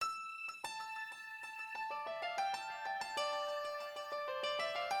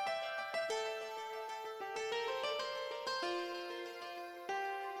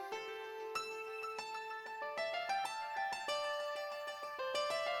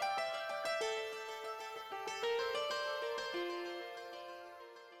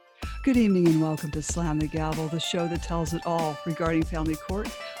Good evening and welcome to Slam the Gavel, the show that tells it all regarding family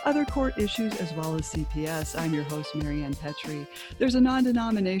court, other court issues, as well as CPS. I'm your host, Marianne Petrie. There's a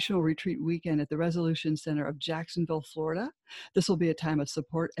non-denominational retreat weekend at the Resolution Center of Jacksonville, Florida. This will be a time of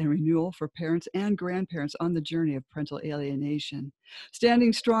support and renewal for parents and grandparents on the journey of parental alienation.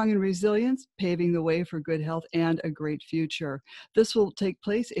 Standing strong in resilience, paving the way for good health and a great future. This will take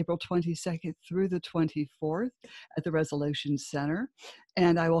place April 22nd through the 24th at the Resolution Center.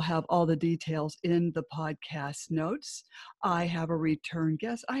 And I will have all the details in the podcast notes. I have a return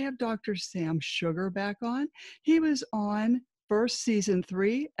guest. I have Dr. Sam Sugar back on. He was on first season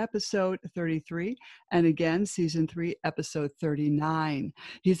 3, episode 33, and again, season 3, episode 39.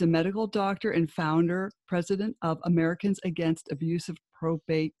 He's a medical doctor and founder, president of Americans Against Abusive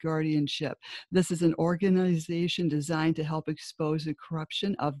Probate Guardianship. This is an organization designed to help expose the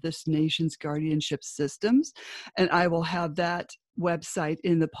corruption of this nation's guardianship systems. And I will have that website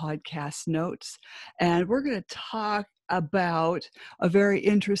in the podcast notes. And we're going to talk about a very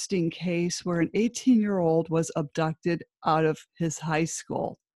interesting case where an 18-year-old was abducted out of his high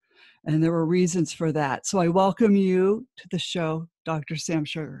school. And there were reasons for that. So I welcome you to the show, Dr. Sam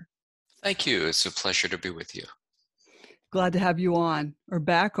Sugar. Thank you. It's a pleasure to be with you. Glad to have you on, or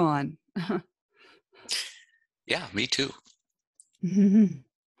back on. Yeah, me too.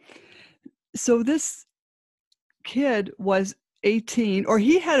 So this kid was 18, or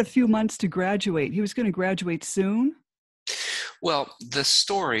he had a few months to graduate. He was going to graduate soon. Well, the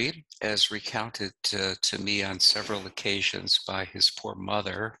story, as recounted to me on several occasions by his poor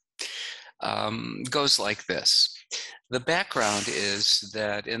mother, goes like this. The background is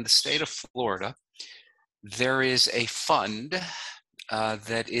that in the state of Florida, there is a fund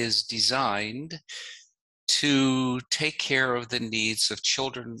that is designed to take care of the needs of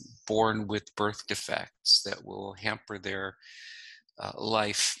children born with birth defects that will hamper their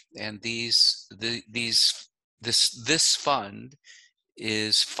life. And this fund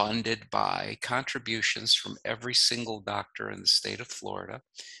is funded by contributions from every single doctor in the state of Florida,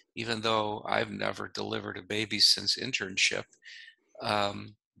 even though I've never delivered a baby since internship.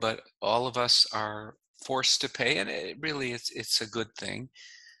 But all of us are forced to pay, and it's a good thing.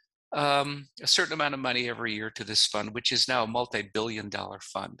 A certain amount of money every year to this fund, which is now a multi-billion-dollar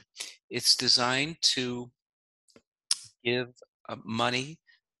fund. It's designed to give money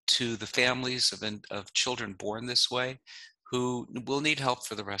to the families of children born this way who will need help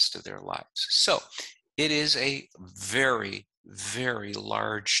for the rest of their lives. So it is a very, very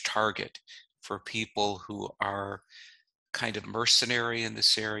large target for people who are kind of mercenary in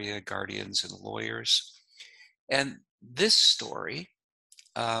this area, guardians and lawyers. And this story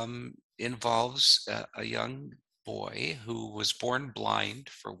involves a young boy who was born blind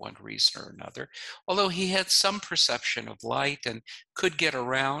for one reason or another, although he had some perception of light and could get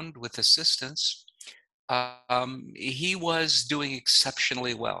around with assistance. He was doing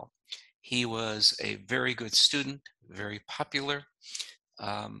exceptionally well. He was a very good student, very popular,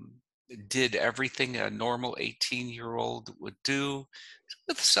 did everything a normal 18-year-old would do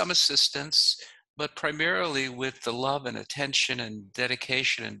with some assistance, but primarily with the love and attention and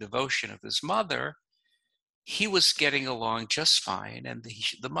dedication and devotion of his mother. He was getting along just fine, and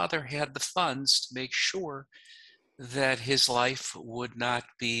the mother had the funds to make sure that his life would not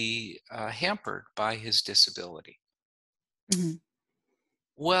be hampered by his disability. Mm-hmm.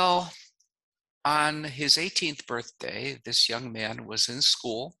 Well, on his 18th birthday, this young man was in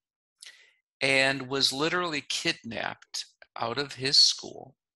school and was literally kidnapped out of his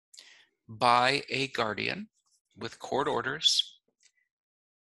school by a guardian with court orders.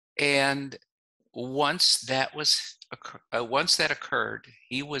 And once that occurred,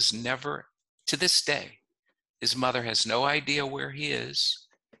 he was never, to this day, his mother has no idea where he is.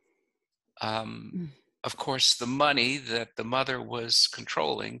 Of course, the money that the mother was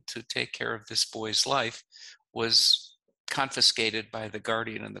controlling to take care of this boy's life was confiscated by the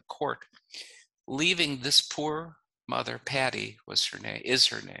guardian in the court, leaving this poor mother, Patty is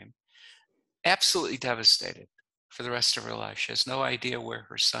her name, absolutely devastated for the rest of her life. She has no idea where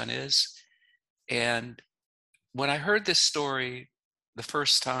her son is. And when I heard this story the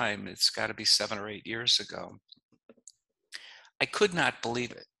first time, it's got to be 7 or 8 years ago, I could not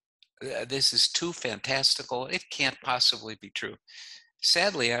believe it. This is too fantastical. It can't possibly be true.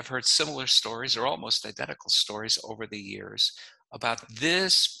 Sadly, I've heard similar stories or almost identical stories over the years about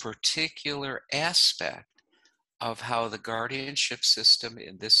this particular aspect of how the guardianship system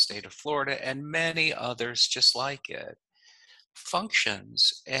in this state of Florida and many others just like it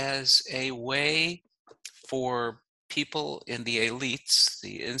functions as a way for people in the elites,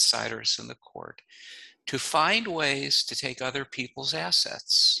 the insiders in the court, to find ways to take other people's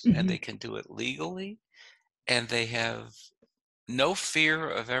assets, and Mm-hmm. they can do it legally, and they have no fear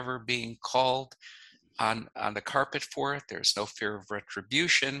of ever being called on the carpet for it. There's no fear of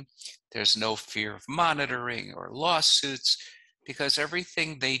retribution. There's no fear of monitoring or lawsuits, because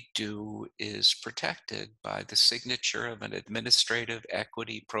everything they do is protected by the signature of an administrative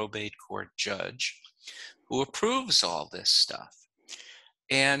equity probate court judge who approves all this stuff.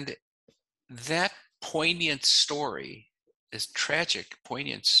 And that poignant story, this tragic,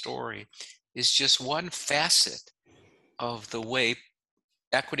 poignant story, is just one facet of the way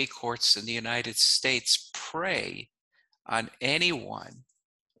equity courts in the United States prey on anyone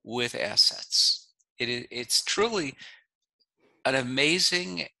with assets. It's truly an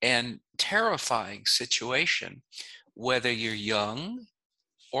amazing and terrifying situation, whether you're young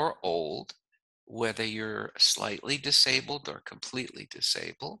or old, whether you're slightly disabled or completely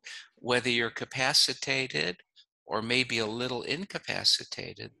disabled, whether you're capacitated or maybe a little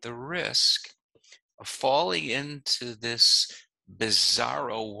incapacitated. The risk of falling into this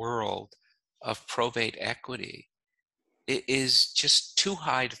bizarro world of probate equity is just too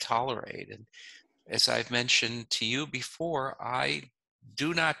high to tolerate. And as I've mentioned to you before, I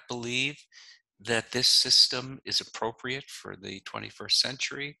do not believe that this system is appropriate for the 21st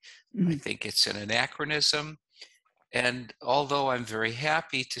century. I Mm-hmm. think it's an anachronism. And although I'm very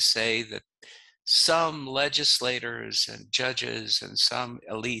happy to say that some legislators and judges and some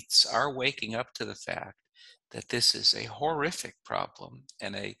elites are waking up to the fact that this is a horrific problem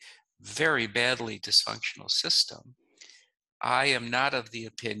and a very badly dysfunctional system, I am not of the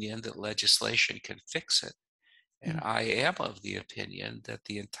opinion that legislation can fix it. And I am of the opinion that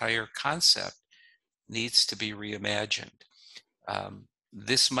the entire concept needs to be reimagined.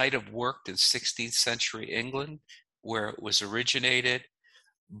 This might have worked in 16th century England, where it was originated,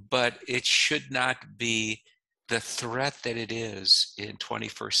 but it should not be the threat that it is in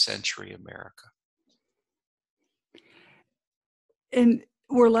 21st century America. And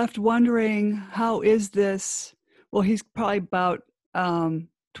we're left wondering, how is this? Well, he's probably about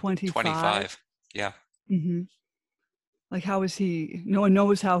 25. 25, yeah. Mm-hmm. Like, how is he? No one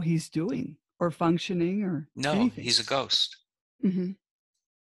knows how he's doing or functioning or No, anything. he's a ghost. Mm-hmm.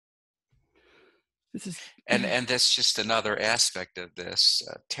 This is And that's just another aspect of this.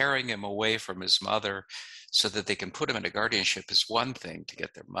 Tearing him away from his mother so that they can put him into guardianship is one thing to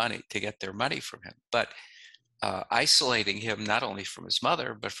get their money from him. But isolating him not only from his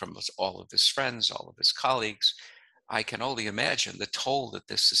mother, but from all of his friends, all of his colleagues, I can only imagine the toll that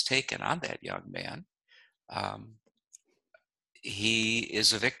this has taken on that young man. He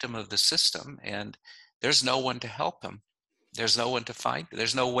is a victim of the system, and there's no one to help him. There's no one to find.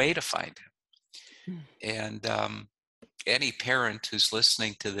 There's no way to find him. And any parent who's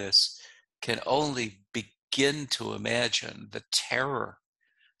listening to this can only begin to imagine the terror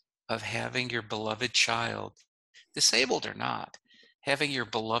of having your beloved child, disabled or not, having your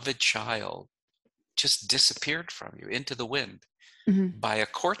beloved child just disappeared from you into the wind by a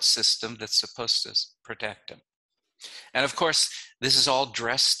court system that's supposed to protect him. And of course, this is all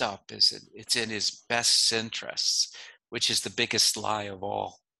dressed up as it's in his best interests, which is the biggest lie of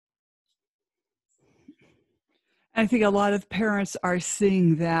all. I think a lot of parents are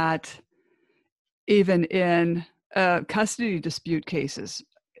seeing that even in custody dispute cases.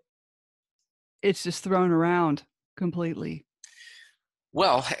 It's just thrown around completely.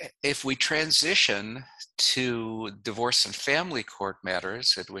 Well, if we transition to divorce and family court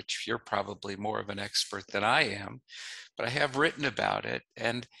matters, at which you're probably more of an expert than I am, but I have written about it,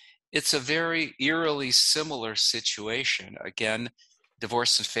 and it's a very eerily similar situation. Again,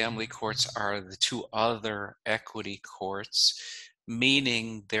 divorce and family courts are the two other equity courts,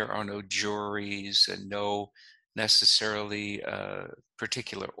 meaning there are no juries and no necessarily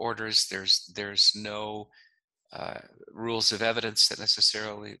particular orders. There's no rules of evidence that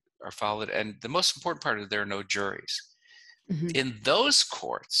necessarily are followed. And the most important part is there are no juries. In those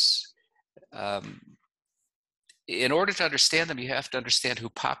courts, in order to understand them, you have to understand who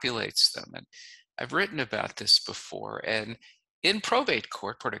populates them. And I've written about this before. And in probate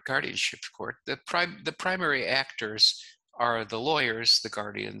court, probate guardianship court, the primary actors are the lawyers, the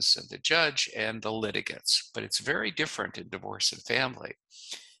guardians, and the judge, and the litigants. But it's very different in divorce and family.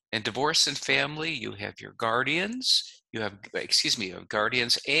 In divorce and family, you have your guardians, you have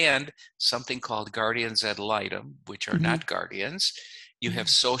guardians and something called guardians ad litem, which are not guardians. You have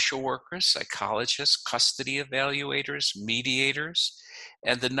social workers, psychologists, custody evaluators, mediators,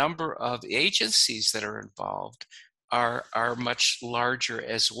 and the number of agencies that are involved are much larger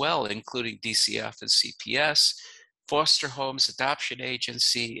as well, including DCF and CPS, foster homes, adoption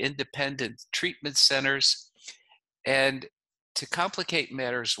agency, independent treatment centers. And to complicate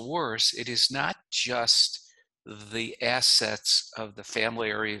matters worse, it is not just the assets of the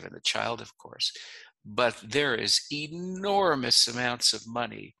family or even the child, of course, but there is enormous amounts of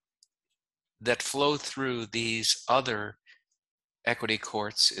money that flow through these other equity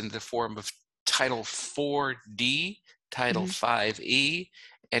courts in the form of Title 4D, Title Mhm. 5E,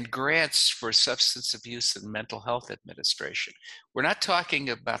 and grants for substance abuse and mental health administration. We're not talking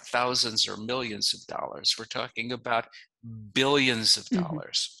about thousands or millions of dollars. We're talking about billions of Mhm.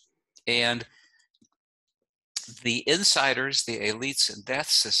 dollars. And the insiders, the elites in that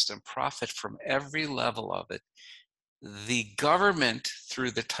system profit from every level of it. The government,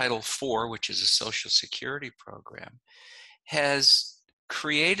 through the Title 4, which is a Social Security program, has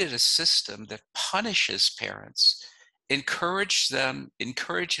created a system that punishes parents, encourages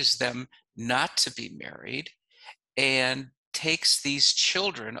them not to be married, and takes these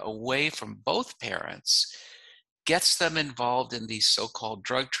children away from both parents, gets them involved in these so-called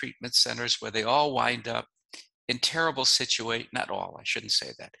drug treatment centers where they all wind up in terrible situations. Not all, I shouldn't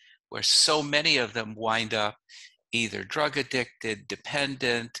say that, where so many of them wind up either drug addicted,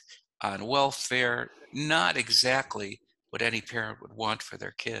 dependent, on welfare, not exactly what any parent would want for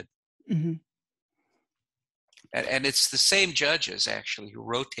their kid. Mhm. And it's the same judges actually who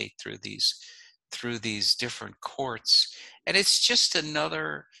rotate through these different courts. And it's just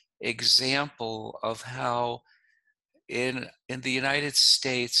another example of how in the United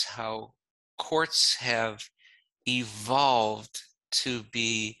States, how courts have evolved to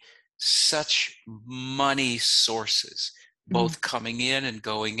be such money sources, Mhm. both coming in and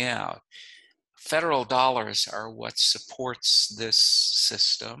going out. Federal dollars are what supports this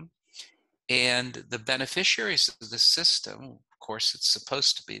system, and the beneficiaries of the system, of course, it's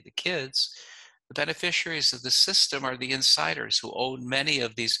supposed to be the kids. The beneficiaries of the system are the insiders who own many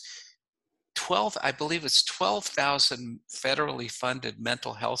of these 12, I believe it's 12,000 federally funded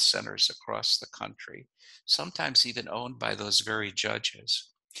mental health centers across the country, sometimes even owned by those very judges,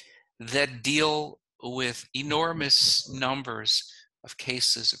 that deal with enormous numbers of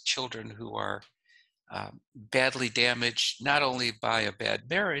cases of children who are badly damaged, not only by a bad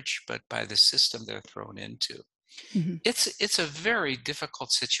marriage, but by the system they're thrown into. Mhm. It's a very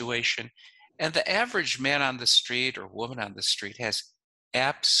difficult situation, and the average man on the street or woman on the street has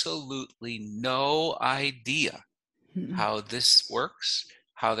absolutely no idea Mhm. how this works,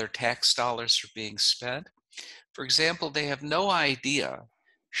 how their tax dollars are being spent. For example, they have no idea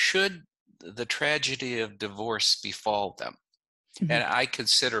should the tragedy of divorce befall them, Mhm. and I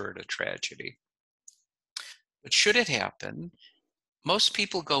consider it a tragedy. But should it happen, most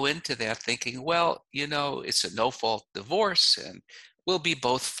people go into that thinking, well, it's a no fault divorce and we'll be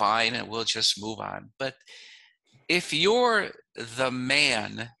both fine and we'll just move on. But if you're the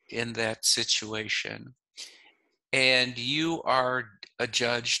man in that situation and you are a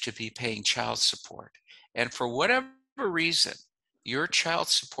judge to be paying child support, and for whatever reason, your child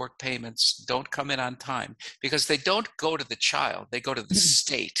support payments don't come in on time because they don't go to the child, they go to the Mhm.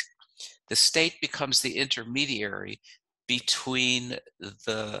 state. The state becomes the intermediary between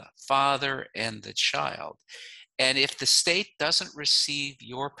the father and the child. And if the state doesn't receive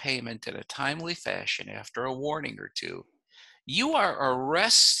your payment in a timely fashion after a warning or two, you are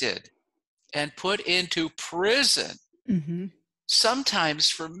arrested and put into prison, Mhm. sometimes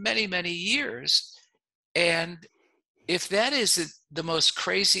for many, many years. And if that isn't the most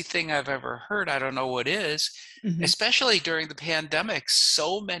crazy thing I've ever heard, I don't know what is. Mhm. Especially during the pandemic,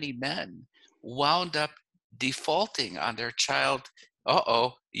 so many men wound up defaulting on their child.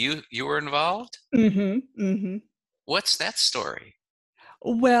 Uh-oh, you were involved? Mhm. Mhm. What's that story?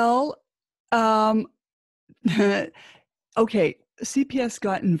 Well, um, okay, CPS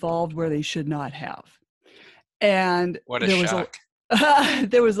got involved where they should not have, and What a there was a shock.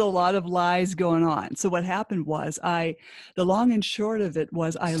 there was a lot of lies going on. So what happened was the long and short of it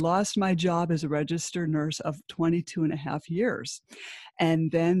was I lost my job as a registered nurse of 22 and a half years. And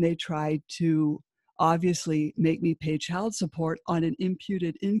then they tried to obviously make me pay child support on an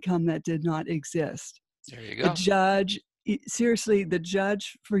imputed income that did not exist. There you The go. judge, seriously, the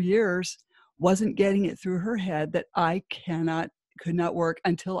judge for years wasn't getting it through her head that could not work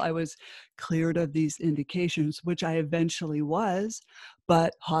until I was cleared of these indications, which I eventually was.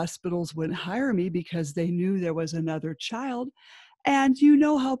 But hospitals wouldn't hire me because they knew there was another child. And you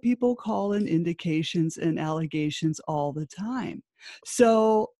know how people call in indications and allegations all the time.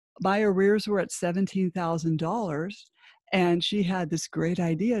 So my arrears were at $17,000. And she had this great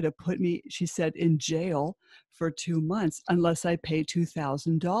idea to put me, she said, in jail for 2 months unless I pay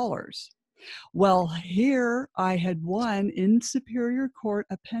 $2,000. Well, here I had won in Superior Court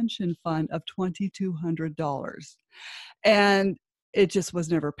a pension fund of $2,200, and it just was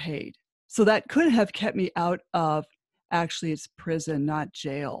never paid. So that could have kept me out of, actually, it's prison, not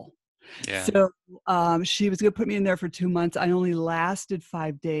jail. Yeah. So she was going to put me in there for 2 months. I only lasted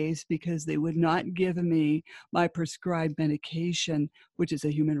 5 days because they would not give me my prescribed medication, which is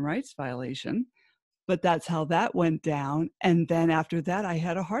a human rights violation. But that's how that went down. And then after that, I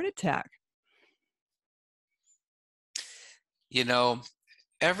had a heart attack. You know,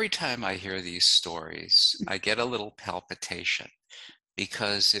 every time I hear these stories, I get a little palpitation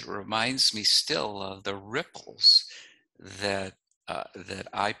because it reminds me still of the ripples that that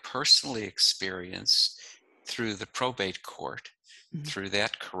I personally experienced through the probate court, Mhm. through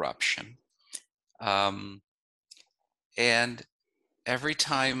that corruption. Um, and every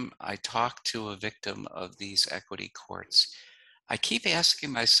time I talk to a victim of these equity courts, I keep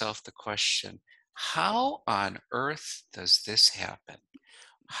asking myself the question, how on earth does this happen?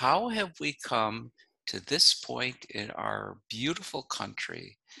 How have we come to this point in our beautiful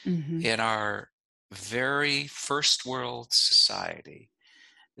country, Mhm. in our very first world society,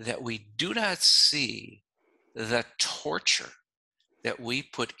 that we do not see the torture that we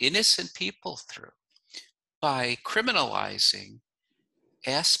put innocent people through by criminalizing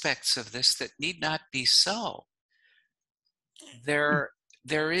aspects of this that need not be so? Mm.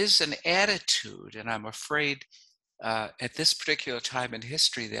 There is an attitude, and I'm afraid at this particular time in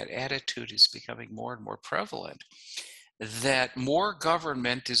history, that attitude is becoming more and more prevalent, that more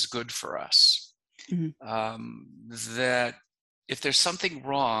government is good for us. Mhm. That if there's something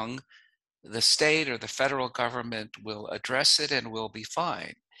wrong, the state or the federal government will address it and we'll be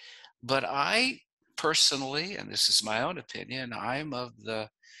fine. But I personally, and this is my own opinion, I'm of the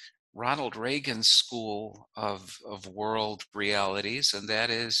Ronald Reagan school of world realities, and that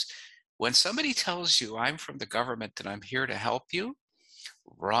is when somebody tells you, I'm from the government and I'm here to help you,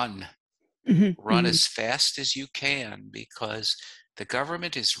 run. Mhm. Run Mhm. as fast as you can, because the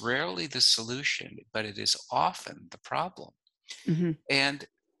government is rarely the solution, but it is often the problem. Mhm. And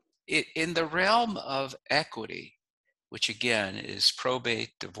in the realm of equity, which again is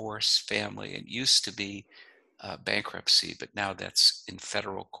probate, divorce, family, and used to be bankruptcy, but now that's in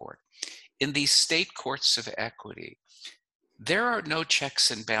federal court. In these state courts of equity, there are no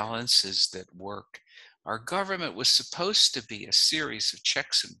checks and balances that work. Our government was supposed to be a series of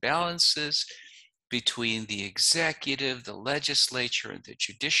checks and balances between the executive, the legislature, and the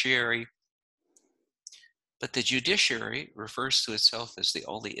judiciary. But the judiciary refers to itself as the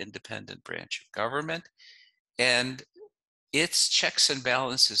only independent branch of government, and its checks and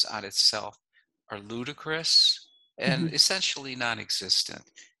balances on itself are ludicrous and Mhm. essentially non existent.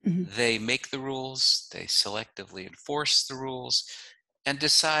 Mhm. They make the rules, they selectively enforce the rules, and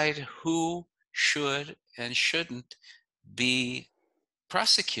decide who should and shouldn't be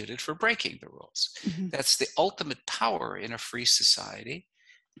prosecuted for breaking the rules. Mhm. That's the ultimate power in a free society.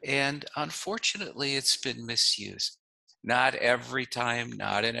 And unfortunately, it's been misused. Not every time,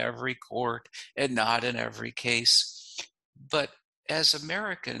 not in every court, and not in every case. But as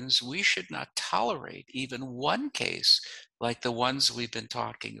Americans, we should not tolerate even one case like the ones we've been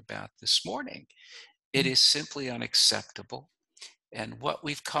talking about this morning. It Mhm. is simply unacceptable. And what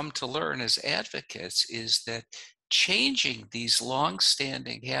we've come to learn as advocates is that changing these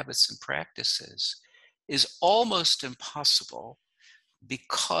long-standing habits and practices is almost impossible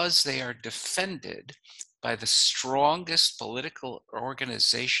because they are defended by the strongest political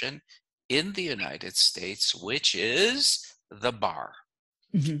organization in the United States, which is the bar.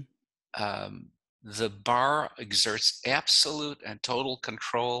 Mhm. Um, the bar exerts absolute and total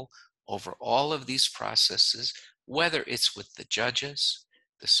control over all of these processes, whether it's with the judges,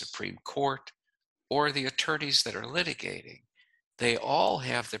 the Supreme Court, or the attorneys that are litigating. They all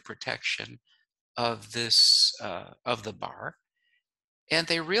have the protection of this of the bar, and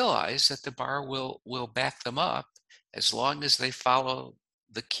they realize that the bar will back them up as long as they follow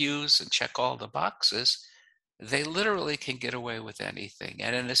the cues and check all the boxes. They literally can get away with anything.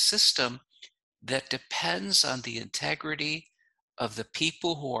 And in a system that depends on the integrity of the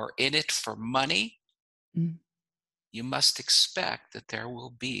people who are in it for money, Mhm. you must expect that there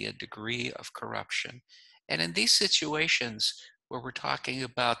will be a degree of corruption. And in these situations where we're talking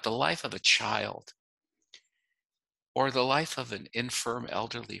about the life of a child, or the life of an infirm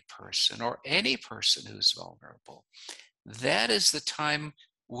elderly person, or any person who's vulnerable, that is the time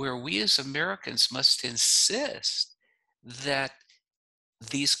where we as Americans must insist that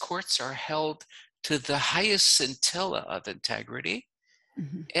these courts are held to the highest scintilla of integrity,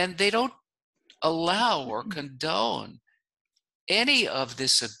 Mhm. and they don't allow or condone any of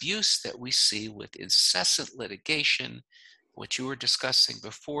this abuse that we see with incessant litigation, what you were discussing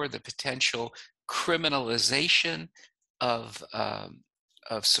before, the potential criminalization of,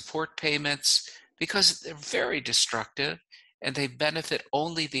 of support payments, because they're very destructive and they benefit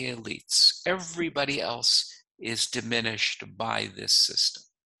only the elites. Everybody else is diminished by this system.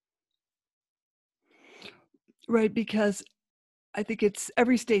 Right, because I think it's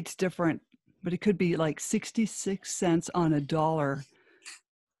every state's different, but it could be like 66 cents on a dollar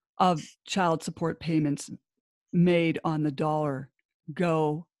of child support payments made on the dollar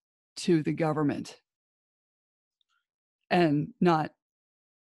go to the government and not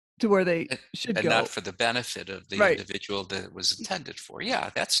to where they should And not go. for the benefit of the Right. individual that it was intended for. Yeah,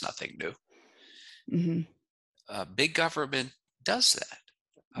 that's nothing new. Mm-hmm. Big government does that.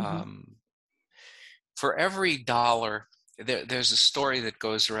 Mm-hmm. For every dollar, there's a story that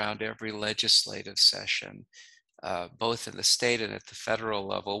goes around every legislative session, both in the state and at the federal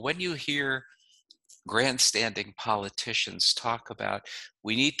level. When you hear grandstanding politicians talk about,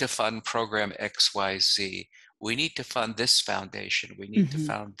 we need to fund program XYZ, we need to fund this foundation, we need to Mm-hmm.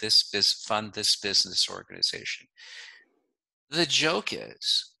 fund this business organization. The joke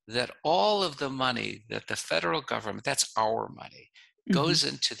is that all of the money that the federal government, that's our money, Mm-hmm. goes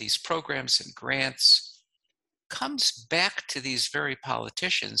into these programs and grants, comes back to these very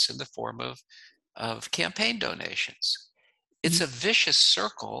politicians in the form of campaign donations. It's Mm-hmm. a vicious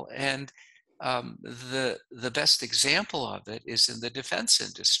circle, and the best example of it is in the defense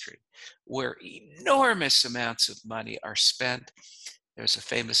industry, where enormous amounts of money are spent. There's a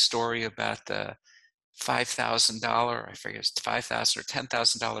famous story about the $5,000, I forget, it's $5,000 or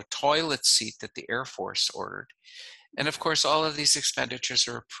 $10,000 toilet seat that the Air Force ordered. And of course, all of these expenditures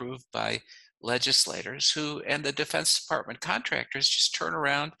are approved by legislators who, and the Defense Department contractors just turn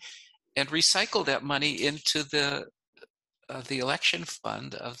around and recycle that money into the election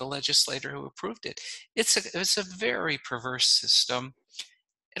fund of the legislator who approved it. It's a very perverse system,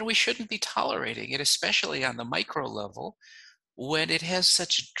 and we shouldn't be tolerating it, especially on the micro level, when it has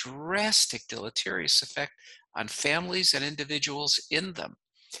such a drastic deleterious effect on families and individuals in them.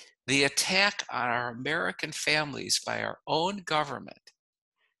 The attack on our American families by our own government,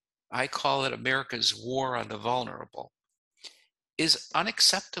 I call it America's war on the vulnerable, is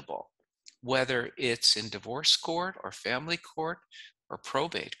unacceptable, whether it's in divorce court or family court or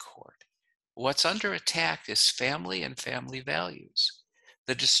probate court. What's under attack is family and family values.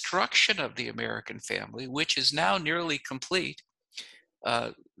 The destruction of the American family, which is now nearly complete,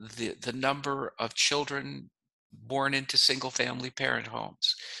 the number of children born into single-family parent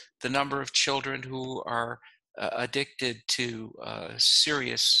homes, the number of children who are addicted to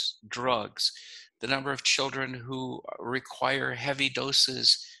serious drugs, the number of children who require heavy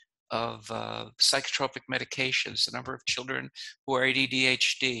doses of psychotropic medications, the number of children who are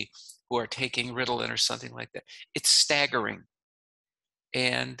ADHD, who are taking Ritalin or something like that. It's staggering.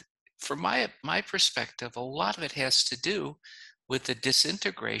 And from my perspective, a lot of it has to do with the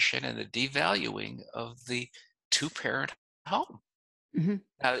disintegration and the devaluing of the two-parent home. Mm-hmm.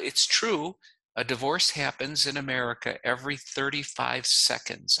 Now, it's true, a divorce happens in America every 35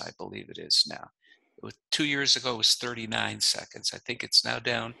 seconds, I believe it is now. 2 years ago, it was 39 seconds. I think it's now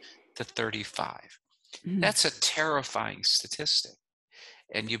down to 35. Mm-hmm. That's a terrifying statistic.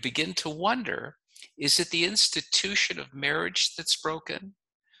 And you begin to wonder, is it the institution of marriage that's broken?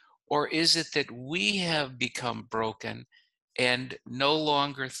 Or is it that we have become broken and no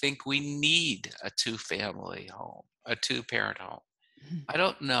longer think we need a two-family home, a two-parent home? I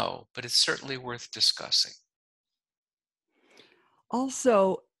don't know, but it's certainly worth discussing.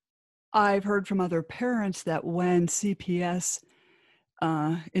 Also, I've heard from other parents that when CPS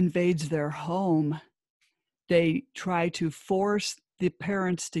invades their home, they try to force the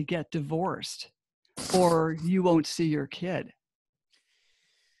parents to get divorced, or you won't see your kid.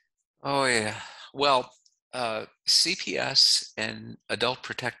 Oh, yeah. Well, CPS and Adult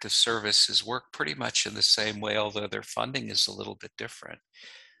Protective Services work pretty much in the same way, although their funding is a little bit different.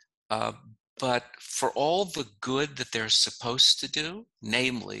 But for all the good that they're supposed to do,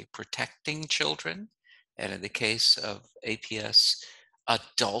 namely protecting children, and in the case of APS,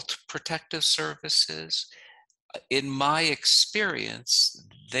 Adult Protective Services, in my experience,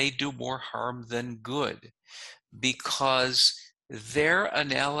 they do more harm than good, because their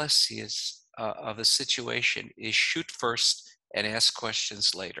analysis of a situation is shoot first and ask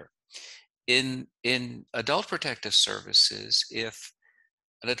questions later. In Adult Protective Services, if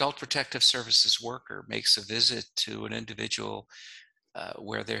an Adult Protective Services worker makes a visit to an individual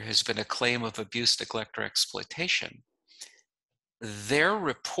where there has been a claim of abuse, neglect, or exploitation, their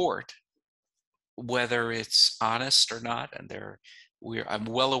report whether it's honest or not. And I'm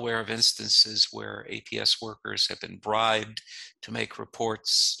well aware of instances where APS workers have been bribed to make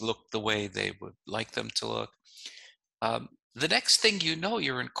reports look the way they would like them to look. The next thing you know,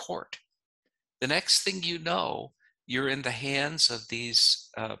 you're in court. The next thing you know, you're in the hands of these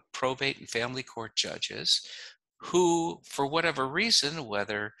probate and family court judges who, for whatever reason,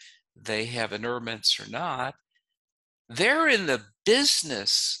 whether they have inerments or not, they're in the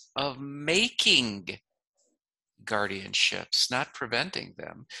business of making guardianships, not preventing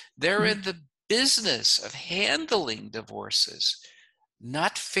them. They're in the business of handling divorces,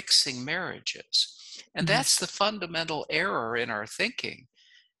 not fixing marriages. And that's the fundamental error in our thinking.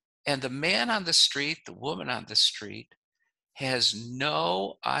 And the man on the street, the woman on the street, has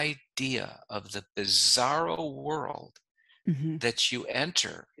no idea of the bizarro world that you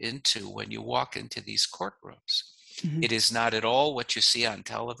enter into when you walk into these courtrooms. It is not at all what you see on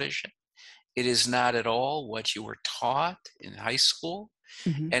television. It is not at all what you were taught in high school.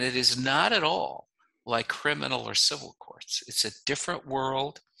 And it is not at all like criminal or civil courts. It's a different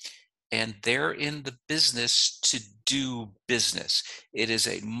world, and they're in the business to do business. It is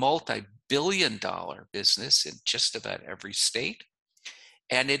a multi-billion-dollar business in just about every state,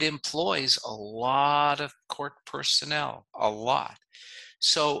 and it employs a lot of court personnel, a lot.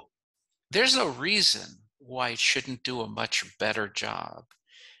 So there's no reason why it shouldn't do a much better job.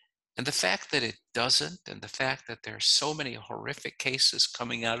 And the fact that it doesn't, and the fact that there are so many horrific cases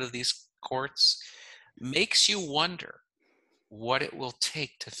coming out of these courts, makes you wonder what it will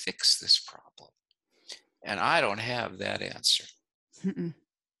take to fix this problem. And I don't have that answer.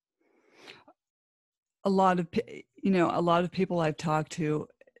 A lot of people I've talked to,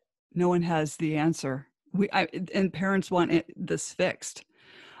 no one has the answer. And parents want this fixed,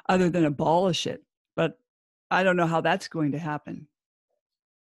 other than abolish it. But I don't know how that's going to happen.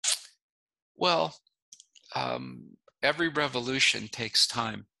 Well, every revolution takes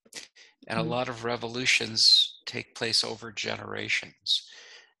time, and a lot of revolutions take place over generations.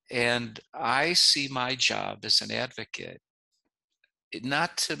 And I see my job as an advocate,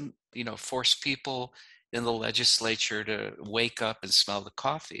 not to, force people in the legislature to wake up and smell the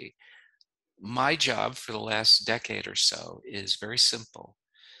coffee. My job for the last decade or so is very simple.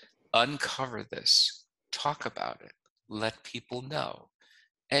 Uncover this, talk about it, let people know,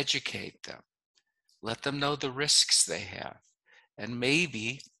 educate them, let them know the risks they have, and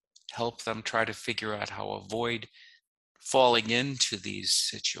maybe help them try to figure out how to avoid falling into these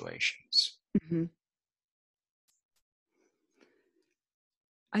situations.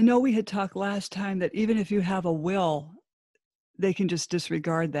 I know we had talked last time that even if you have a will, they can just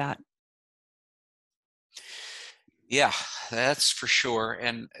disregard that. Yeah, that's for sure.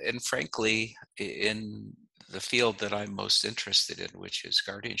 And frankly, in the field that I'm most interested in, which is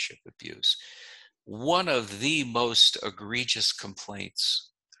guardianship abuse, one of the most egregious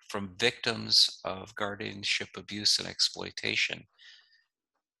complaints from victims of guardianship abuse and exploitation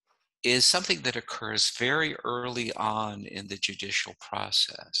is something that occurs very early on in the judicial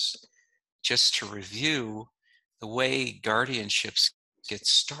process. Just to review, the way guardianships get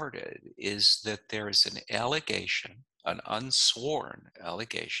started is that there is an allegation, an unsworn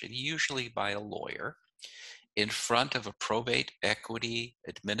allegation, usually by a lawyer, in front of a probate, equity,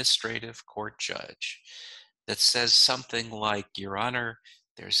 administrative court judge that says something like, Your Honor,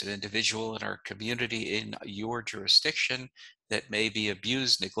 there's an individual in our community in your jurisdiction that may be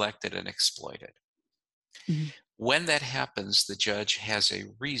abused, neglected, and exploited. When that happens, the judge has a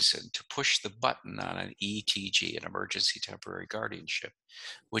reason to push the button on an ETG, an emergency temporary guardianship,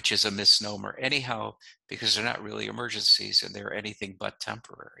 which is a misnomer anyhow, because they're not really emergencies and they're anything but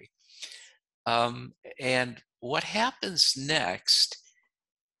temporary. And what happens next,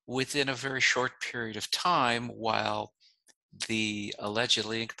 within a very short period of time, while the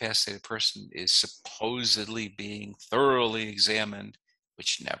allegedly incapacitated person is supposedly being thoroughly examined,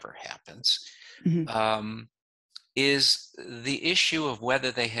 which never happens, is the issue of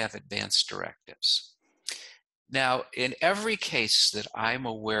whether they have advance directives. Now, in every case that I'm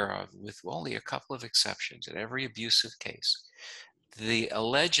aware of, with only a couple of exceptions, in every abusive case, the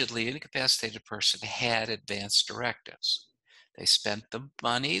allegedly incapacitated person had advance directives. They spent the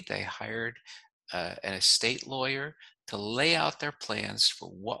money, they hired an estate lawyer to lay out their plans for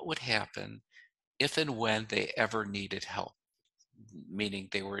what would happen if and when they ever needed help, meaning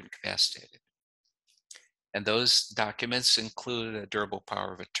they were incapacitated. And those documents include a durable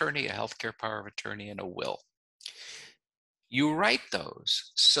power of attorney, a healthcare power of attorney, and a will. You write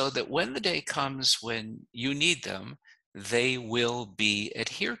those so that when the day comes when you need them, they will be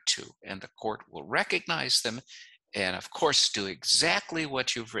adhered to, and the court will recognize them And of course, do exactly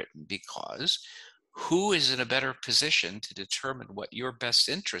what you've written, because who is in a better position to determine what your best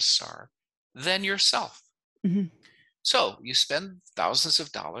interests are than yourself? Mhm. So you spend thousands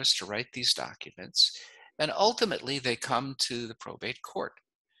of dollars to write these documents, and ultimately they come to the probate court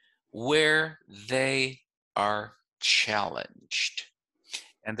where they are challenged.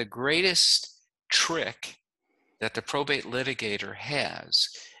 And the greatest trick that the probate litigator has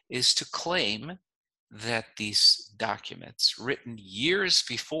is to claim that these documents, written years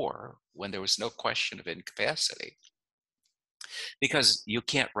before when there was no question of incapacity, because you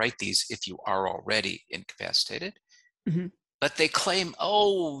can't write these if you are already incapacitated, Mhm. but they claim,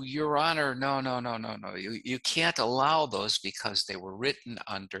 oh, Your Honor, no, no, no, no, no. You can't allow those because they were written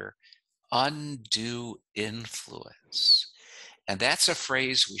under undue influence. And that's a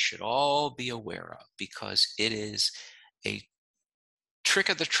phrase we should all be aware of, because it is a trick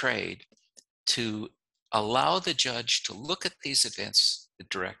of the trade to allow the judge to look at these advance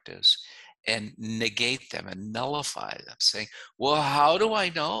directives and negate them and nullify them, saying, well, how do I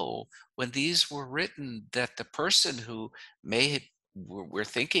know when these were written that the person who we're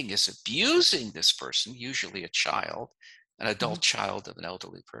thinking is abusing this person, usually a child, an adult Mhm. child of an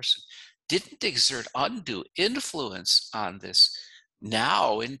elderly person, didn't exert undue influence on this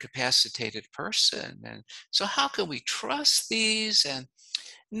now incapacitated person? And so how can we trust these? And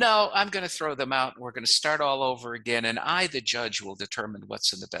no, I'm going to throw them out. We're going to start all over again. And I, the judge, will determine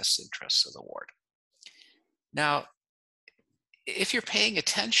what's in the best interests of the ward. Now, if you're paying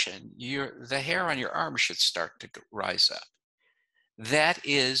attention, the hair on your arm should start to rise up. That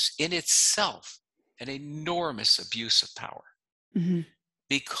is in itself an enormous abuse of power, Mhm.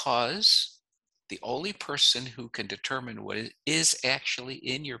 because the only person who can determine what is actually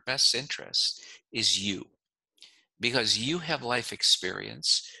in your best interest is you. Because you have life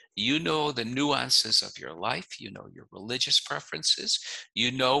experience. You know the nuances of your life. You know your religious preferences.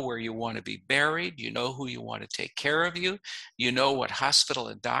 You know where you want to be buried. You know who you want to take care of you. You know what hospital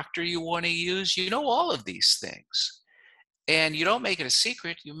and doctor you want to use. You know all of these things. And you don't make it a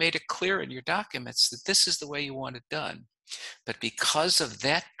secret. You made it clear in your documents that this is the way you want it done. But because of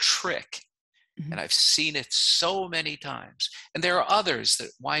that trick, Mhm. and I've seen it so many times, and there are others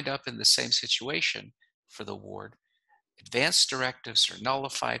that wind up in the same situation for the ward, advanced directives are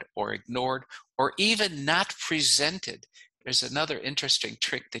nullified or ignored or even not presented. There's another interesting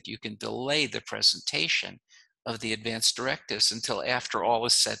trick that you can delay the presentation of the advanced directives until after all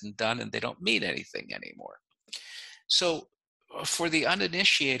is said and done and they don't mean anything anymore. So, for the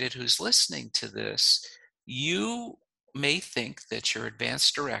uninitiated who's listening to this, you may think that your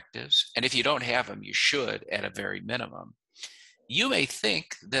advanced directives, and if you don't have them, you should at a very minimum, you may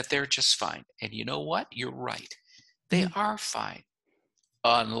think that they're just fine. And you know what? You're right. They Mhm. are fine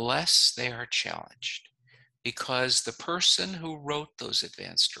unless they are challenged. Because the person who wrote those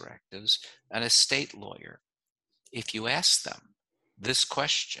advance directives, an estate lawyer, if you ask them this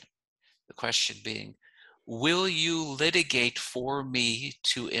question, the question being, will you litigate for me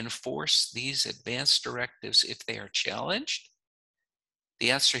to enforce these advance directives if they are challenged?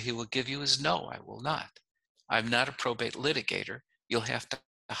 The answer he will give you is no, I will not. I'm not a probate litigator. You'll have to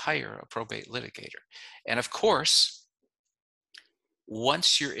hire a probate litigator. And of course,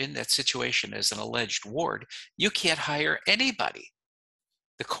 once you're in that situation as an alleged ward, you can't hire anybody.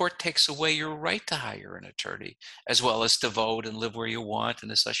 The court takes away your right to hire an attorney, as well as to vote and live where you want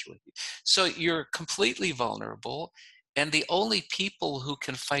and associate with you. So you're completely vulnerable. And the only people who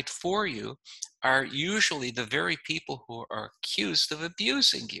can fight for you are usually the very people who are accused of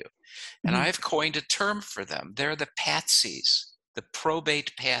abusing you. And Mhm. I've coined a term for them. They're the patsies, the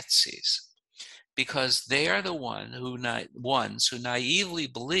probate patsies, because they are the ones who naively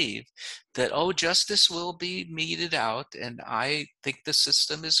believe that, oh, justice will be meted out and I think the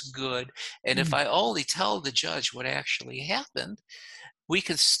system is good, and if Mhm. I only tell the judge what actually happened, we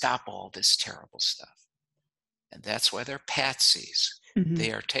can stop all this terrible stuff. And that's why they're patsies. Mhm.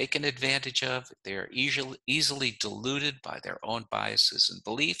 They are taken advantage of. They are easily deluded by their own biases and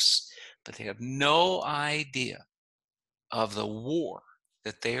beliefs, but they have no idea of the war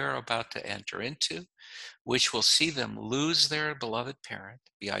that they are about to enter into, which will see them lose their beloved parent,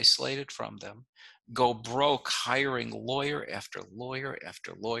 be isolated from them, go broke hiring lawyer after lawyer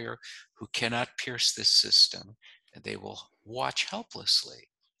after lawyer who cannot pierce this system, and they will watch helplessly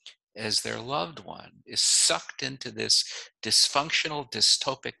as their loved one is sucked into this dysfunctional,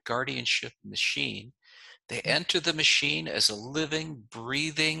 dystopic guardianship machine. They enter the machine as a living,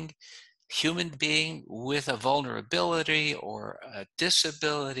 breathing human being with a vulnerability or a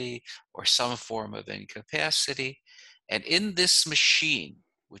disability or some form of incapacity. And in this machine,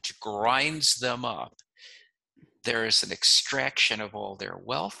 which grinds them up, There is an extraction of all their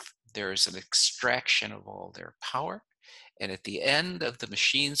wealth. There is an extraction of all their power. And at the end of the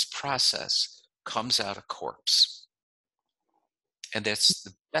machine's process comes out a corpse. And that's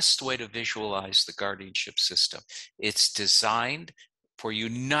the best way to visualize the guardianship system. It's designed for you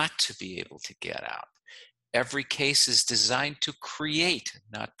not to be able to get out. Every case is designed to create,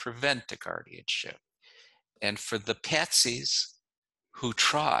 not prevent, a guardianship. And for the patsies who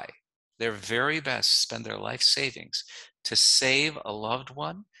try their very best, spend their life savings to save a loved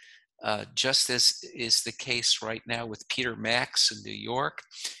one, just as is the case right now with Peter Max in New York,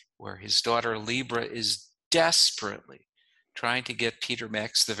 where his daughter Libra is desperately trying to get Peter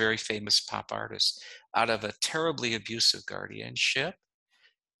Max, the very famous pop artist, out of a terribly abusive guardianship.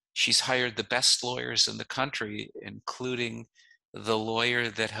 She's hired the best lawyers in the country, including the lawyer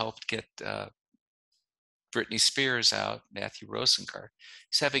that helped get Britney Spears out, Matthew Rosengart.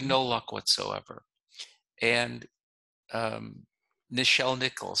 He's having no luck whatsoever. And Nichelle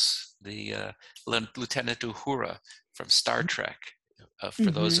Nichols, the Lieutenant Uhura from Star Trek,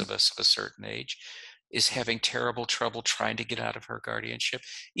 for those of us of a certain age, is having terrible trouble trying to get out of her guardianship.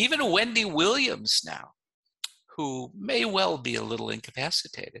 Even Wendy Williams now, who may well be a little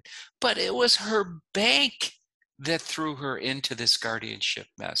incapacitated, but it was her bank that threw her into this guardianship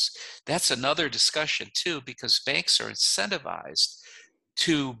mess. That's another discussion too, because banks are incentivized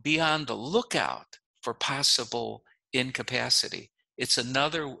to be on the lookout for possible incapacity. It's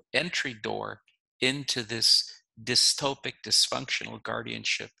another entry door into this dystopic, dysfunctional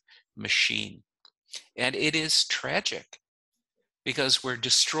guardianship machine. And it is tragic because we're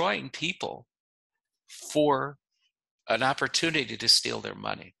destroying people for an opportunity to steal their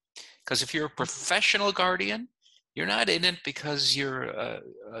money. Because if you're a professional guardian, you're not in it because you're a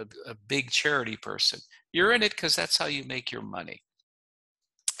big charity person. You're in it because that's how you make your money.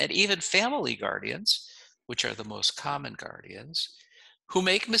 And even family guardians, which are the most common guardians, who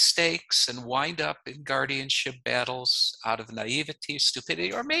make mistakes and wind up in guardianship battles out of naivety,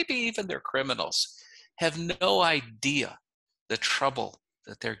 stupidity, or maybe even they're criminals, have no idea the trouble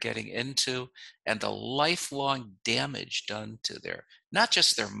that they're getting into and the lifelong damage done to their, not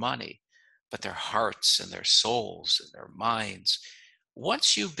just their money, but their hearts and their souls and their minds.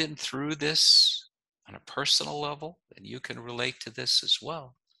 Once you've been through this on a personal level, and you can relate to this as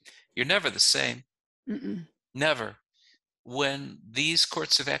well, you're never the same. Never. When these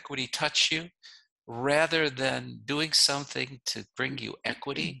courts of equity touch you, rather than doing something to bring you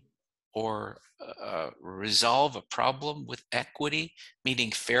equity or resolve a problem with equity,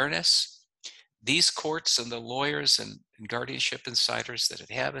 meaning fairness, these courts and the lawyers and guardianship insiders that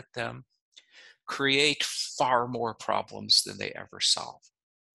inhabit them create far more problems than they ever solve.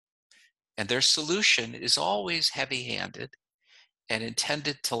 And their solution is always heavy-handed and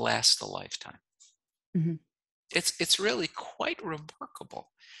intended to last a lifetime. It's really quite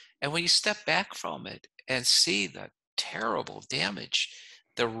remarkable. And when you step back from it and see the terrible damage,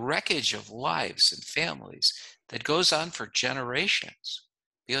 the wreckage of lives and families that goes on for generations,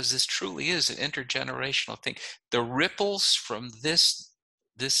 because this truly is an intergenerational thing. The ripples from this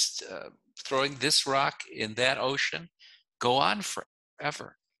throwing this rock in that ocean go on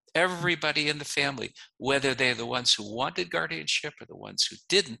forever. Everybody in the family, whether they're the ones who wanted guardianship or the ones who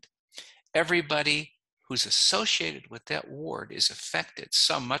didn't, everybody who's associated with that ward is affected,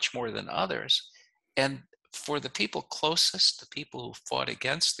 some much more than others. And for the people closest, the people who fought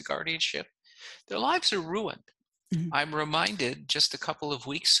against the guardianship, their lives are ruined. I'm reminded just a couple of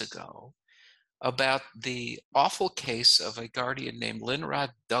weeks ago about the awful case of a guardian named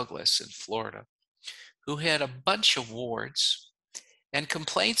Linrod Douglas in Florida, who had a bunch of wards, and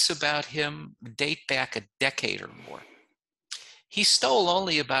complaints about him date back a decade or more. He stole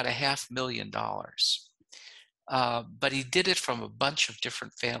only about $500,000. But he did it from a bunch of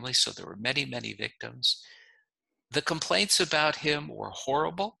different families, so there were many, many victims. The complaints about him were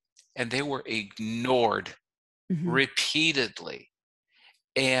horrible, and they were ignored repeatedly.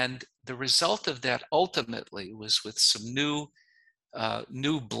 And the result of that ultimately was with some new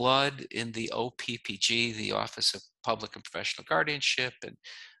blood in the OPPG, the Office of Public and Professional Guardianship, and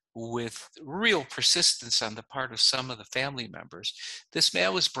with real persistence on the part of some of the family members, this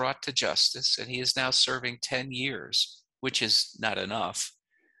man was brought to justice, and he is now serving 10 years, which is not enough.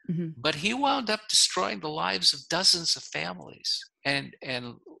 But he wound up destroying the lives of dozens of families and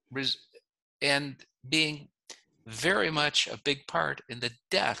being very much a big part in the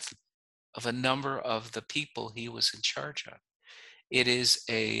death of a number of the people he was in charge of. It is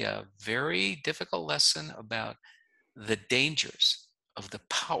a very difficult lesson about the dangers of the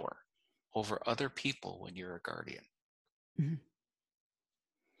power over other people when you're a guardian.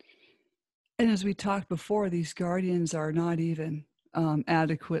 And as we talked before, these guardians are not even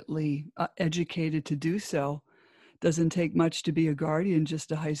adequately educated to do so. Doesn't take much to be a guardian,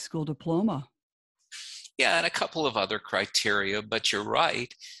 just a high school diploma. Yeah, and a couple of other criteria, but you're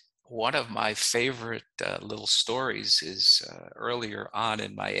right. One of my favorite little stories is earlier on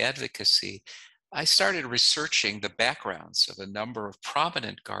in my advocacy, I started researching the backgrounds of a number of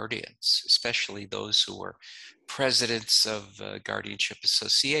prominent guardians, especially those who were presidents of guardianship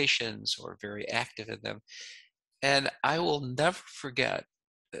associations or very active in them. And I will never forget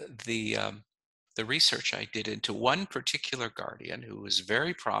the the research I did into one particular guardian who was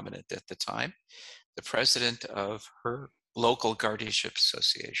very prominent at the time, the president of her local guardianship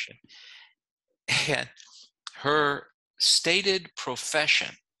association. And her stated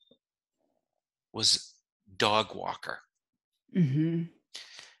profession was dog walker. Mm-hmm.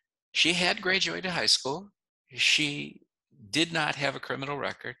 She had graduated high school. She did not have a criminal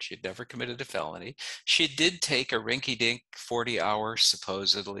record. She had never committed a felony. She did take a rinky-dink 40-hour,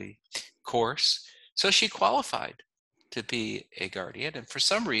 supposedly, course. So she qualified to be a guardian. And for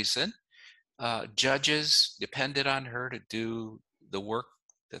some reason, judges depended on her to do the work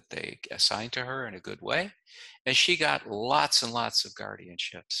that they assigned to her in a good way. And she got lots and lots of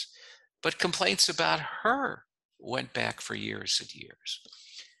guardianships. But complaints about her went back for years and years.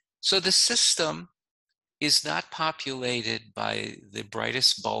 So the system is not populated by the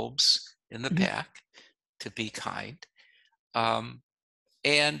brightest bulbs in the pack, to be kind.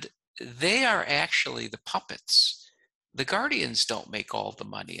 And they are actually the puppets. The guardians don't make all the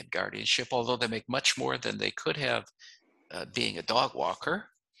money in guardianship, although they make much more than they could have being a dog walker,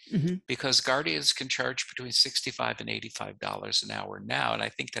 because guardians can charge between $65 and $85 an hour now, and I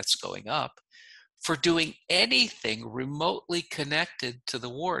think that's going up, for doing anything remotely connected to the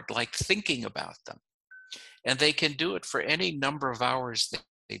ward, like thinking about them. And they can do it for any number of hours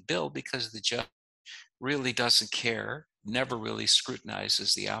they bill, because the judge really doesn't care, never really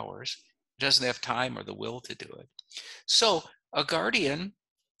scrutinizes the hours, doesn't have time or the will to do it. So a guardian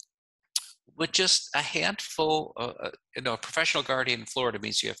with just a handful, a professional guardian in Florida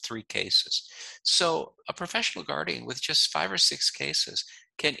means you have 3 cases. So a professional guardian with just 5 or 6 cases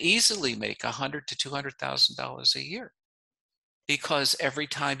can easily make $100,000 to $200,000 a year, because every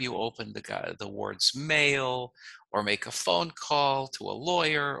time you open the ward's mail or make a phone call to a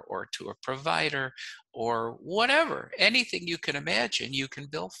lawyer or to a provider or whatever, anything you can imagine, you can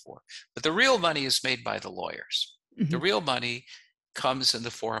bill for. But the real money is made by the lawyers. The real money comes in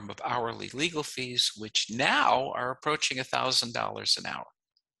the form of hourly legal fees, which now are approaching $1,000 an hour.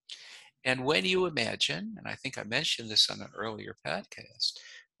 And when you imagine, and I think I mentioned this on an earlier podcast,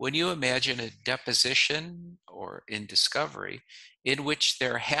 when you imagine a deposition or in discovery in which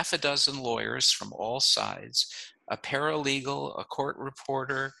there are half a dozen lawyers from all sides, a paralegal, a court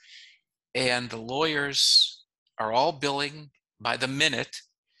reporter, and the lawyers are all billing by the minute,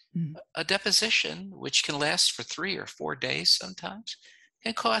 a deposition, which can last for 3 or 4 days sometimes,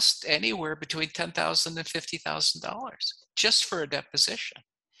 can cost anywhere between $10,000 and $50,000 just for a deposition.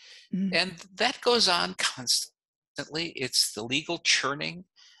 And that goes on constantly. It's the legal churning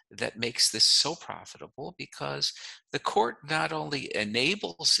that makes this so profitable, because the court not only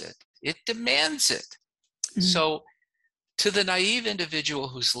enables it, it demands it. So to the naive individual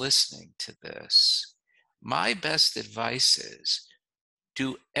who's listening to this, my best advice is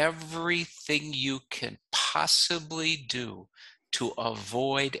do everything you can possibly do to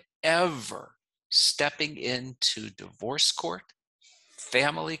avoid ever stepping into divorce court,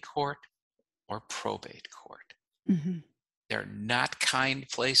 family court, or probate court. They're not kind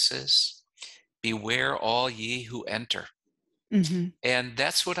places. Beware all ye who enter. And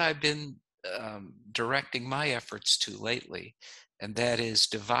that's what I've been directing my efforts to lately, and that is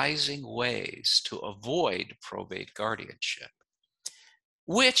devising ways to avoid probate guardianship,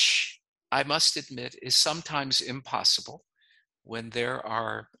 which I must admit is sometimes impossible when there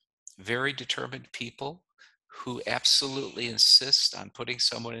are very determined people who absolutely insist on putting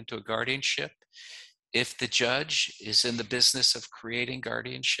someone into a guardianship. If the judge is in the business of creating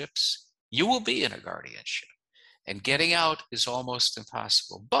guardianships, you will be in a guardianship, and getting out is almost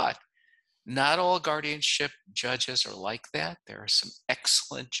impossible. But not all guardianship judges are like that. There are some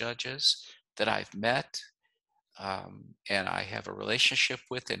excellent judges that I've met and I have a relationship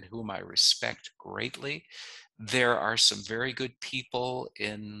with, and whom I respect greatly. There are some very good people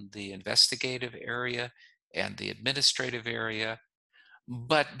in the investigative area and the administrative area,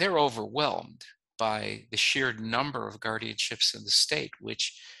 but they're overwhelmed by the sheer number of guardianships in the state,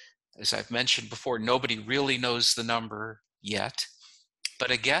 which, as I've mentioned before, nobody really knows the number yet. But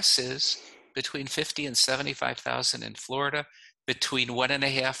a guess is between 50 and 75,000 in Florida, between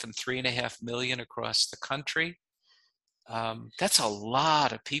 1.5 and 3.5 million across the country. That's a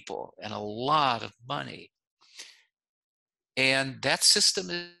lot of people and a lot of money. And that system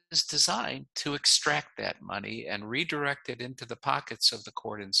is designed to extract that money and redirect it into the pockets of the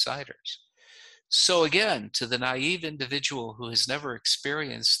court insiders. So again, to the naive individual who has never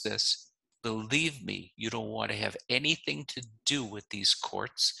experienced this, believe me, you don't want to have anything to do with these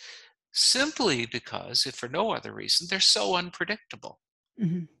courts, simply because, if for no other reason, they're so unpredictable.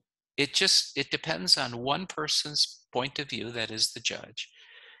 Mhm. It depends on one person's point of view, that is the judge,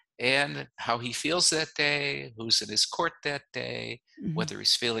 and how he feels that day, who's in his court that day, Mhm. whether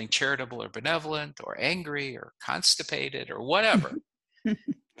he's feeling charitable or benevolent or angry or constipated or whatever.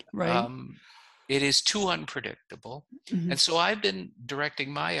 Right. Um, it is too unpredictable. Mhm. And so I've been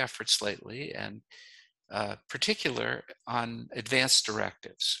directing my efforts lately, and particular on advanced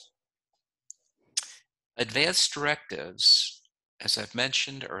directives. Advanced directives, as I've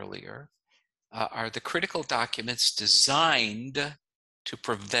mentioned earlier, are the critical documents designed to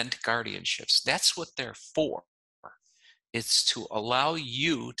prevent guardianships. That's what they're for. It's to allow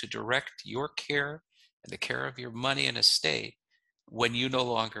you to direct your care and the care of your money and estate when you no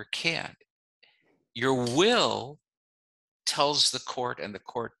longer can. Your will tells the court, and the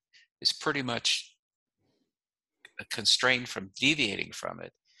court is pretty much constrained from deviating from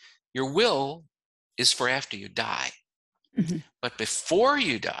it. Your will is for after you die. Mhm. But before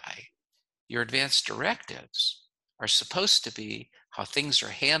you die, your advanced directives are supposed to be how things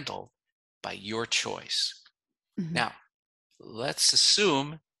are handled by your choice. Mhm. Now, let's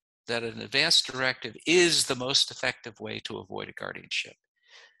assume that an advanced directive is the most effective way to avoid a guardianship,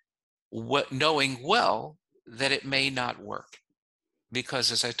 knowing well that it may not work.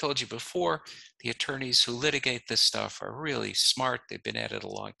 Because, as I told you before, the attorneys who litigate this stuff are really smart. They've been at it a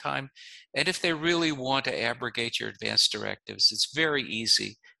long time. And if they really want to abrogate your advanced directives, it's very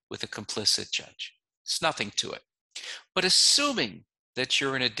easy with a complicit judge. It's nothing to it. But assuming that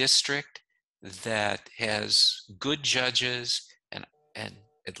you're in a district that has good judges and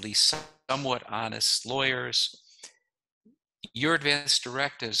at least somewhat honest lawyers, your advanced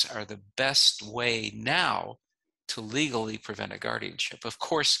directives are the best way now to legally prevent a guardianship. Of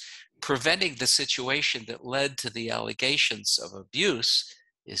course, preventing the situation that led to the allegations of abuse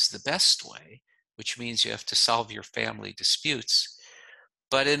is the best way, which means you have to solve your family disputes.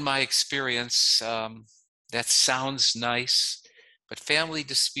 But in my experience, that sounds nice, but family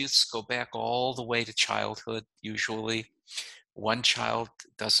disputes go back all the way to childhood, usually. One child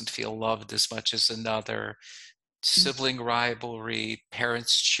doesn't feel loved as much as another, Mhm. sibling rivalry,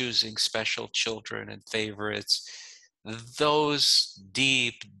 parents choosing special children and favorites. Those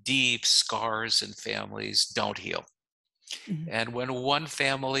deep, deep scars in families don't heal. Mhm. And when one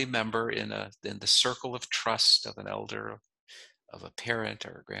family member in the circle of trust of an elder, of a parent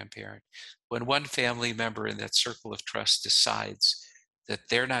or a grandparent, when one family member in that circle of trust decides that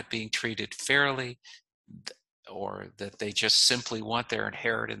they're not being treated fairly, or that they just simply want their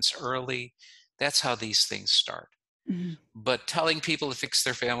inheritance early, that's how these things start. Mhm. But telling people to fix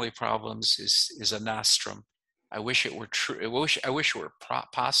their family problems is a nostrum. I wish it were true. I wish it were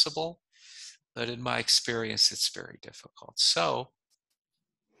possible, but in my experience, it's very difficult. So,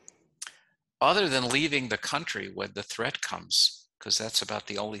 other than leaving the country when the threat comes, because that's about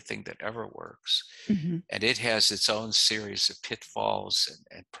the only thing that ever works, Mhm. and it has its own series of pitfalls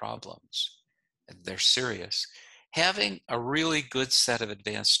and problems, and they're serious. Having a really good set of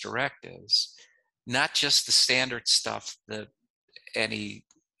advanced directives, not just the standard stuff that any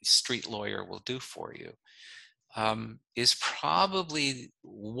street lawyer will do for you, is probably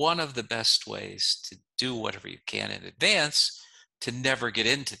one of the best ways to do whatever you can in advance to never get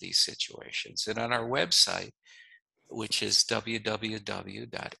into these situations. And on our website, which is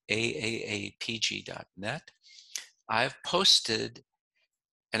www.aaapg.net, I've posted,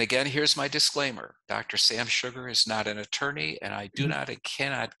 and again, here's my disclaimer: Dr. Sam Sugar is not an attorney, and I do Mhm. not and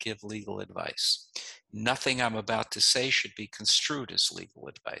cannot give legal advice. Nothing I'm about to say should be construed as legal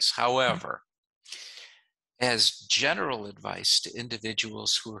advice. However, as general advice to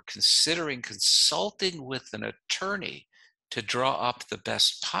individuals who are considering consulting with an attorney to draw up the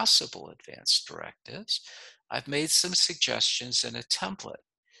best possible advance directives, I've made some suggestions in a template.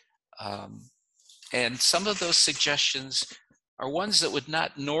 Um, and some of those suggestions are ones that would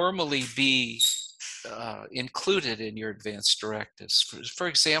not normally be included in your advance directives. For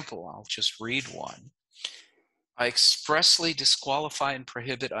example, I'll just read one. I expressly disqualify and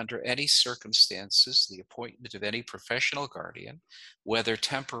prohibit under any circumstances the appointment of any professional guardian, whether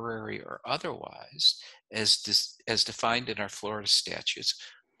temporary or otherwise, as defined in our Florida statutes,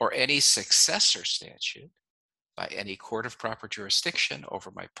 or any successor statute, by any court of proper jurisdiction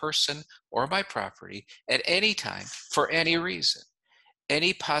over my person or my property at any time for any reason.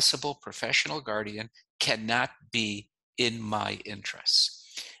 Any possible professional guardian cannot be in my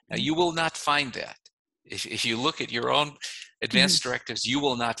interests. Now, you will not find that. If you look at your own advance directives, you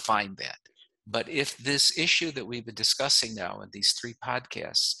will not find that. But if this issue that we've been discussing now in these 3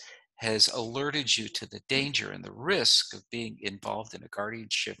 podcasts has alerted you to the danger and the risk of being involved in a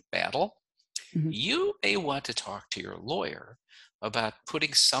guardianship battle, you may want to talk to your lawyer about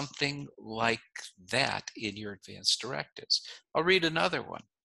putting something like that in your advance directives. I'll read another one.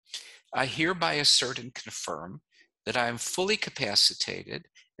 I hereby assert and confirm that I am fully capacitated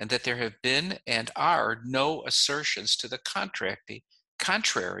and that there have been and are no assertions to the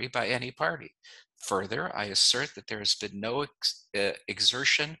contrary by any party. Further, I assert that there has been no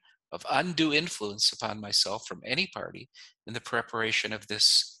exertion of undue influence upon myself from any party in the preparation of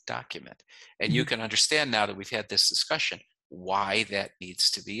this document. And you can understand now that we've had this discussion why that needs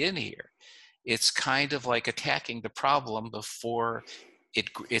to be in here. It's kind of like attacking the problem before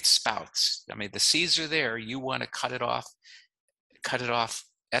it spouts. I mean, the seeds are there. You want to cut it off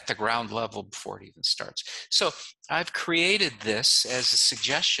at the ground level before it even starts. So I've created this as a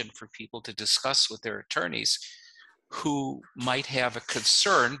suggestion for people to discuss with their attorneys who might have a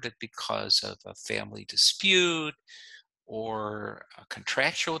concern that because of a family dispute or a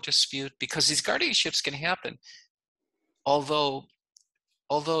contractual dispute, because these guardianships can happen, although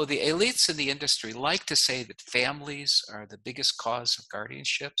the elites in the industry like to say that families are the biggest cause of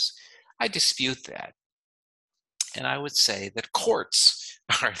guardianships, I dispute that. And I would say that courts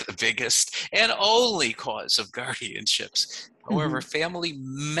are the biggest and only cause of guardianships. However, family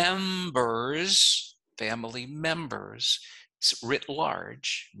members writ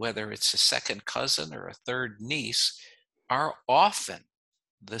large, whether it's a second cousin or a third niece, are often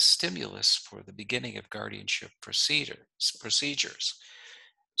the stimulus for the beginning of guardianship procedures.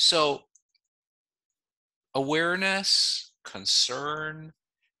 So awareness, concern,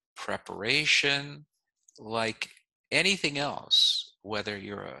 preparation, like anything else, whether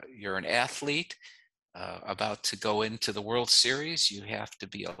you're an athlete about to go into the World Series, you have to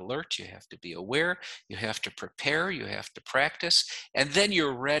be alert, you have to be aware, you have to prepare, you have to practice, and then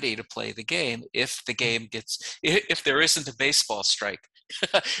you're ready to play the game if there isn't a baseball strike.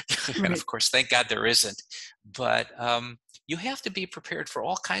 And of course, thank God there isn't. But you have to be prepared for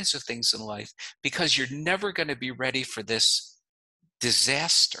all kinds of things in life because you're never going to be ready for this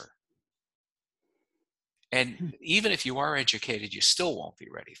disaster. And even if you are educated, you still won't be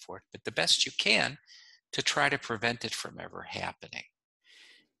ready for it, but the best you can to try to prevent it from ever happening.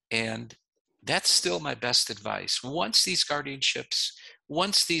 And that's still my best advice. Once these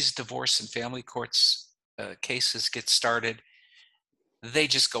divorce and family courts cases get started, they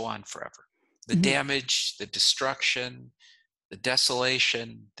just go on forever. The damage, the destruction, the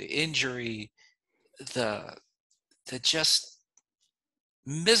desolation, the injury, the just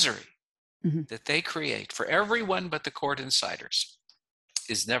misery that they create for everyone but the court insiders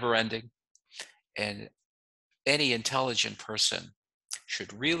is never ending. And any intelligent person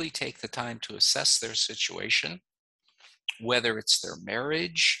should really take the time to assess their situation, whether it's their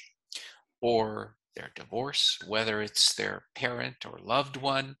marriage or their divorce, whether it's their parent or loved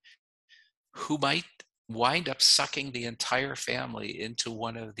one who might wind up sucking the entire family into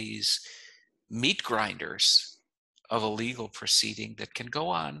one of these meat grinders of a legal proceeding that can go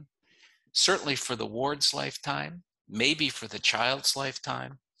on certainly for the ward's lifetime, maybe for the child's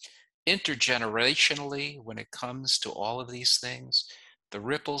lifetime. Intergenerationally, when it comes to all of these things, the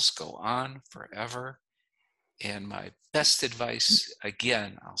ripples go on forever. And my best advice,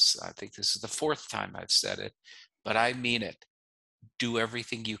 again, I think this is the 4th time I've said it, but I mean it. Do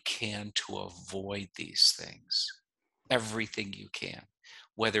everything you can to avoid these things. Everything you can,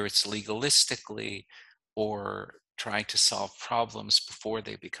 whether it's legalistically or trying to solve problems before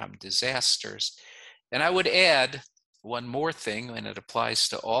they become disasters. And I would add one more thing, and it applies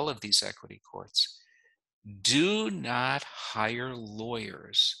to all of these equity courts. Do not hire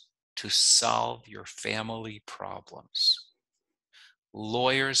lawyers to solve your family problems.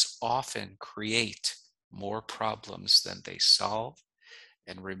 Lawyers often create more problems than they solve.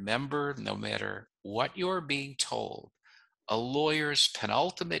 And remember, no matter what you're being told, a lawyer's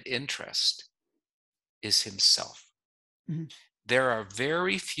penultimate interest is himself. There are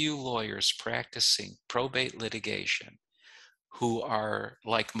very few lawyers practicing probate litigation who are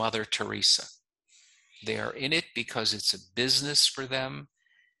like Mother Teresa. They are in it because it's a business for them.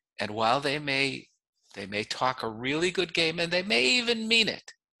 And while they may talk a really good game, and they may even mean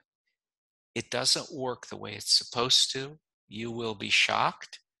it, it doesn't work the way it's supposed to. You will be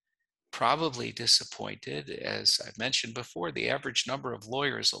shocked. probably disappointed. As I've mentioned before, the average number of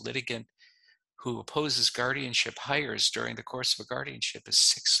lawyers a litigant who opposes guardianship hires during the course of a guardianship is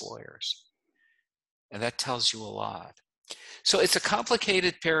 6 lawyers. And that tells you a lot. So it's a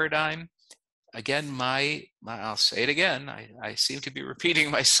complicated paradigm. Again, I'll say it again. I seem to be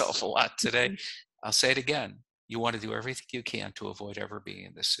repeating myself a lot today. I'll say it again. You want to do everything you can to avoid ever being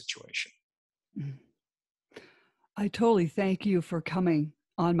in this situation. I totally thank you for coming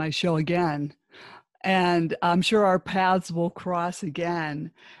on my show again. And I'm sure our paths will cross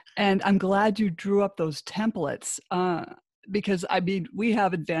again. And I'm glad you drew up those templates because, I mean, we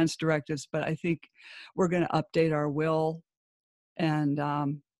have advanced directives, but I think we're going to update our will.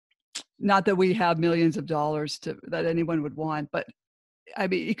 And not that we have millions of dollars that anyone would want, but I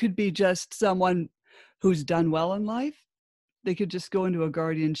mean, it could be just someone who's done well in life. They could just go into a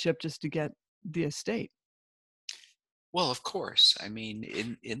guardianship just to get the estate. Well, of course. I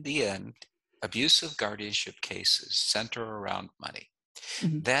mean, in the end, abusive guardianship cases center around money.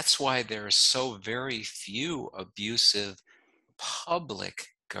 Mm-hmm. That's why there are so very few abusive public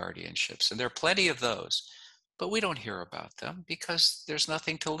guardianships. And there are plenty of those, but we don't hear about them because there's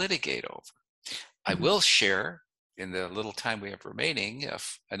nothing to litigate over. I will share, in the little time we have remaining,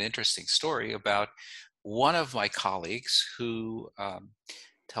 an interesting story about one of my colleagues who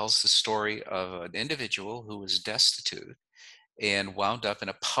tells the story of an individual who was destitute and wound up in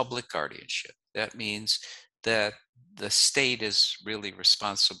a public guardianship. That means that the state is really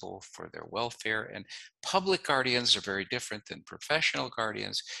responsible for their welfare, and public guardians are very different than professional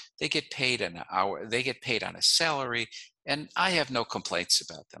guardians. They get paid an hour, they get paid on a salary, and I have no complaints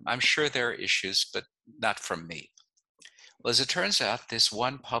about them. I'm sure there are issues, but not from me. Well, as it turns out, this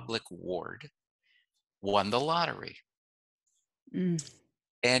one public ward won the lottery.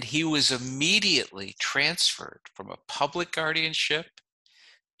 And he was immediately transferred from a public guardianship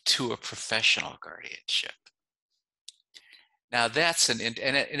to a professional guardianship. Now that's and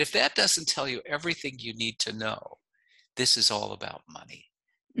if that doesn't tell you everything you need to know, this is all about money.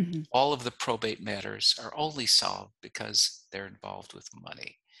 Mm-hmm. All of the probate matters are only solved because they're involved with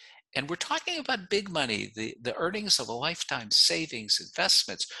money. And we're talking about big money, the earnings of a lifetime, savings,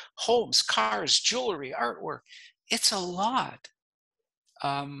 investments, homes, cars, jewelry, artwork. It's a lot.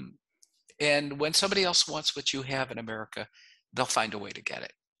 And when somebody else wants what you have in America, they'll find a way to get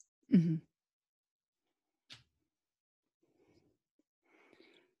it. Mm-hmm.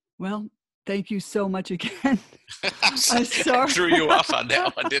 Well, thank you so much again. I'm sorry. I threw you off on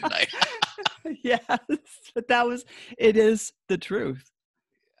that one, didn't I? Yes, but it is the truth.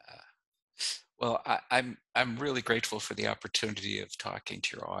 Well, I'm really grateful for the opportunity of talking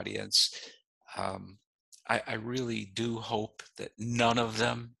to your audience. I really do hope that none of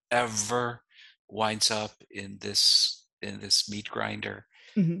them ever winds up in this meat grinder.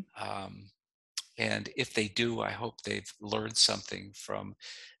 Mm-hmm. And if they do, I hope they've learned something from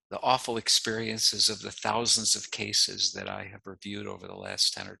the awful experiences of the thousands of cases that I have reviewed over the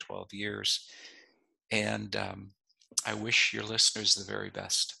last 10 or 12 years. And I wish your listeners the very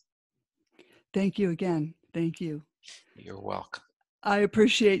best. Thank you again. Thank you. You're welcome. I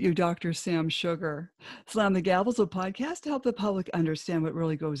appreciate you, Dr. Sam Sugar. Slam the Gavel is a podcast to help the public understand what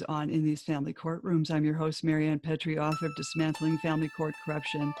really goes on in these family courtrooms. I'm your host, Marianne Petrie, author of Dismantling Family Court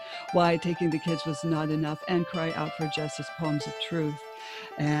Corruption, Why Taking the Kids Was Not Enough, and Cry Out for Justice, Poems of Truth.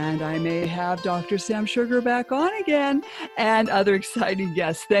 And I may have Dr. Sam Sugar back on again and other exciting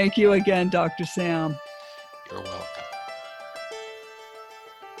guests. Thank you again, Dr. Sam. You're welcome.